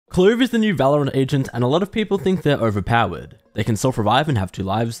Clove is the new Valorant agent, and a lot of people think they're overpowered. They can self-revive and have 2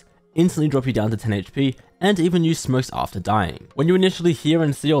 lives, instantly drop you down to 10 HP, and even use smokes after dying. When you initially hear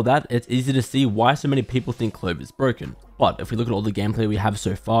and see all that, it's easy to see why so many people think Clove is broken. But if we look at all the gameplay we have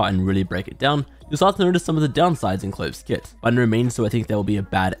so far and really break it down, you'll start to notice some of the downsides in Clove's kit. By no means do I think they will be a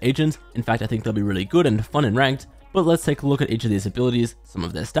bad agent, in fact I think they'll be really good and fun and ranked, but let's take a look at each of these abilities, some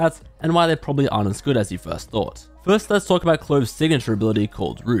of their stats, and why they probably aren't as good as you first thought. First, let's talk about Clove's signature ability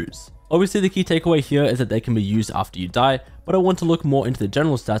called Ruse. Obviously the key takeaway here is that they can be used after you die, but I want to look more into the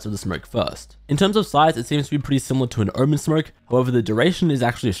general stats of the smoke first. In terms of size, it seems to be pretty similar to an Omen smoke, however the duration is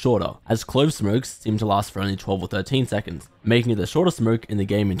actually shorter, as Clove smokes seem to last for only 12 or 13 seconds, making it the shorter smoke in the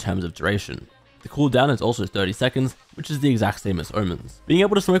game in terms of duration. The cooldown is also 30 seconds, which is the exact same as Omen's. Being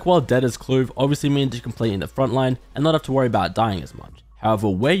able to smoke while dead as Clove obviously means you can play in the front line and not have to worry about dying as much. However,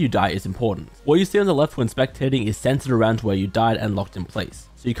 where you die is important. What you see on the left when spectating is centered around where you died and locked in place,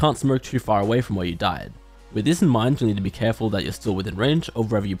 so you can't smoke too far away from where you died. With this in mind, you'll need to be careful that you're still within range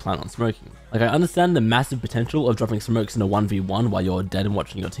of wherever you plan on smoking. Like, I understand the massive potential of dropping smokes in a 1v1 while you're dead and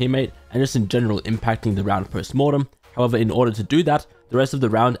watching your teammate, and just in general impacting the round post-mortem. However, in order to do that, the rest of the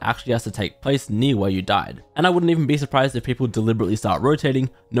round actually has to take place near where you died. And I wouldn't even be surprised if people deliberately start rotating,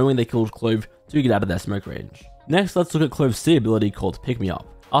 knowing they killed Clove to get out of their smoke range. Next, let's look at Clove's C ability called Pick Me Up.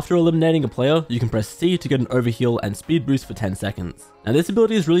 After eliminating a player, you can press C to get an overheal and speed boost for 10 seconds. Now this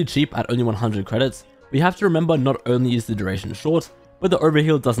ability is really cheap at only 100 credits, but you have to remember not only is the duration short, but the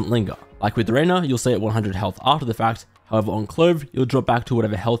overheal doesn't linger. Like with Reyna, you'll stay at 100 health after the fact, however on Clove, you'll drop back to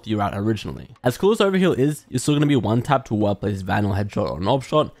whatever health you were at originally. As cool as overheal is, you're still going to be one tap to a well-placed Vandal headshot or an orb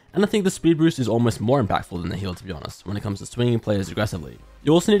shot, and I think the speed boost is almost more impactful than the heal to be honest, when it comes to swinging players aggressively.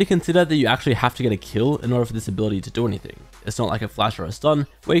 You also need to consider that you actually have to get a kill in order for this ability to do anything. It's not like a flash or a stun,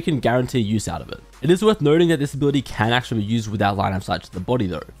 where you can guarantee use out of it. It is worth noting that this ability can actually be used without line of sight to the body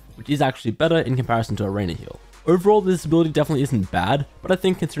though, which is actually better in comparison to a Reyna heal. Overall, this ability definitely isn't bad, but I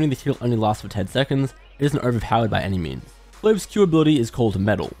think considering the heal only lasts for 10 seconds, it isn't overpowered by any means. Clove's Q ability is called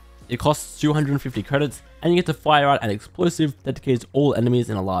Metal. It costs 250 credits, and you get to fire out an explosive that decays all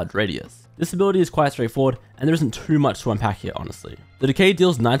enemies in a large radius. This ability is quite straightforward, and there isn't too much to unpack here honestly. The decay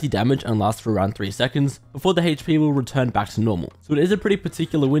deals 90 damage and lasts for around 3 seconds, before the HP will return back to normal, so it is a pretty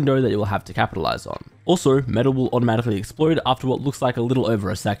particular window that you will have to capitalize on. Also, Metal will automatically explode after what looks like a little over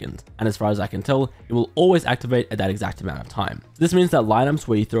a second, and as far as I can tell, it will always activate at that exact amount of time. This means that lineups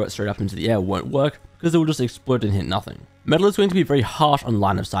where you throw it straight up into the air won't work, because it will just explode and hit nothing. Metal is going to be very harsh on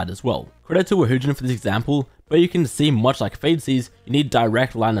line of sight as well. Credit to Wahujin for this example, but you can see much like Fade sees, you need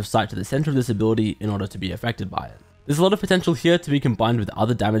direct line of sight to the center of this ability in order to be affected by it. There's a lot of potential here to be combined with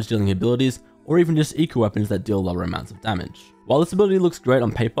other damage dealing abilities, or even just eco weapons that deal lower amounts of damage. While this ability looks great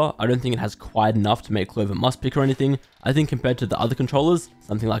on paper, I don't think it has quite enough to make Clove a must pick or anything. I think compared to the other controllers,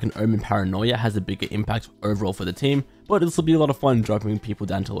 something like an Omen Paranoia has a bigger impact overall for the team, but it'll still be a lot of fun dropping people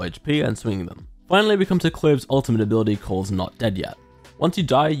down to low HP and swinging them. Finally, we come to Clove's ultimate ability called Not Dead Yet. Once you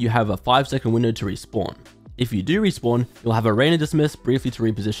die, you have a 5-second window to respawn. If you do respawn, you'll have a Reyna dismiss briefly to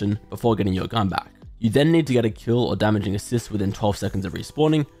reposition before getting your gun back. You then need to get a kill or damaging assist within 12 seconds of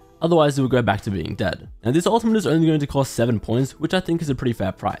respawning, otherwise it will go back to being dead. Now this ultimate is only going to cost 7 points, which I think is a pretty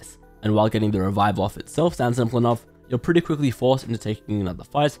fair price. And while getting the revive off itself sounds simple enough, you're pretty quickly forced into taking another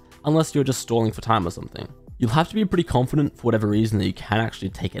fight unless you're just stalling for time or something. You'll have to be pretty confident for whatever reason that you can actually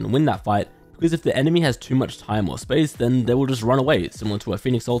take and win that fight, because if the enemy has too much time or space, then they will just run away, similar to a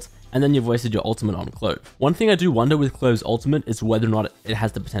Phoenix ult, and then you've wasted your ultimate on Clove. One thing I do wonder with Clove's ultimate is whether or not it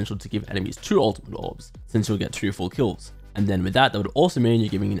has the potential to give enemies 2 ultimate orbs, since you'll get 2 full kills. And then with that would also mean you're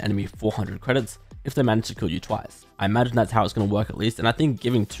giving an enemy 400 credits if they manage to kill you twice. I imagine that's how it's going to work at least, and I think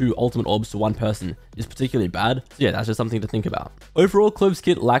giving 2 ultimate orbs to one person is particularly bad, so yeah, that's just something to think about. Overall, Clove's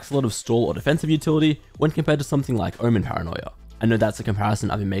kit lacks a lot of stall or defensive utility when compared to something like Omen Paranoia. I know that's a comparison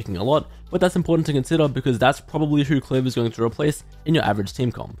I've been making a lot, but that's important to consider because that's probably who Clove is going to replace in your average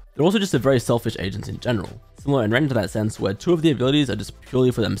team comp. They're also just a very selfish agent in general, similar in Reyna to that sense where 2 of the abilities are just purely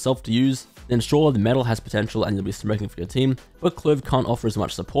for themselves to use. Then sure, the Metal has potential and you'll be smoking for your team, but Clove can't offer as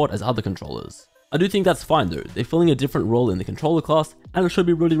much support as other controllers. I do think that's fine though, they're filling a different role in the controller class, and it should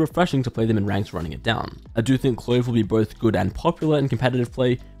be really refreshing to play them in ranks running it down. I do think Clove will be both good and popular in competitive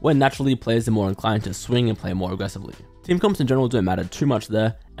play, where naturally players are more inclined to swing and play more aggressively. Team comps in general don't matter too much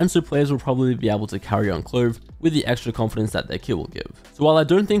there, and so players will probably be able to carry on Clove with the extra confidence that their kill will give. So while I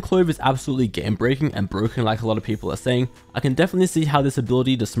don't think Clove is absolutely game breaking and broken like a lot of people are saying, I can definitely see how this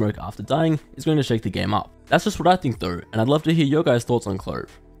ability to smoke after dying is going to shake the game up. That's just what I think though, and I'd love to hear your guys' thoughts on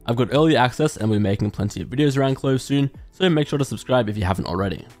Clove. I've got early access and we're making plenty of videos around Clove soon, so make sure to subscribe if you haven't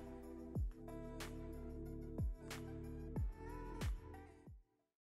already.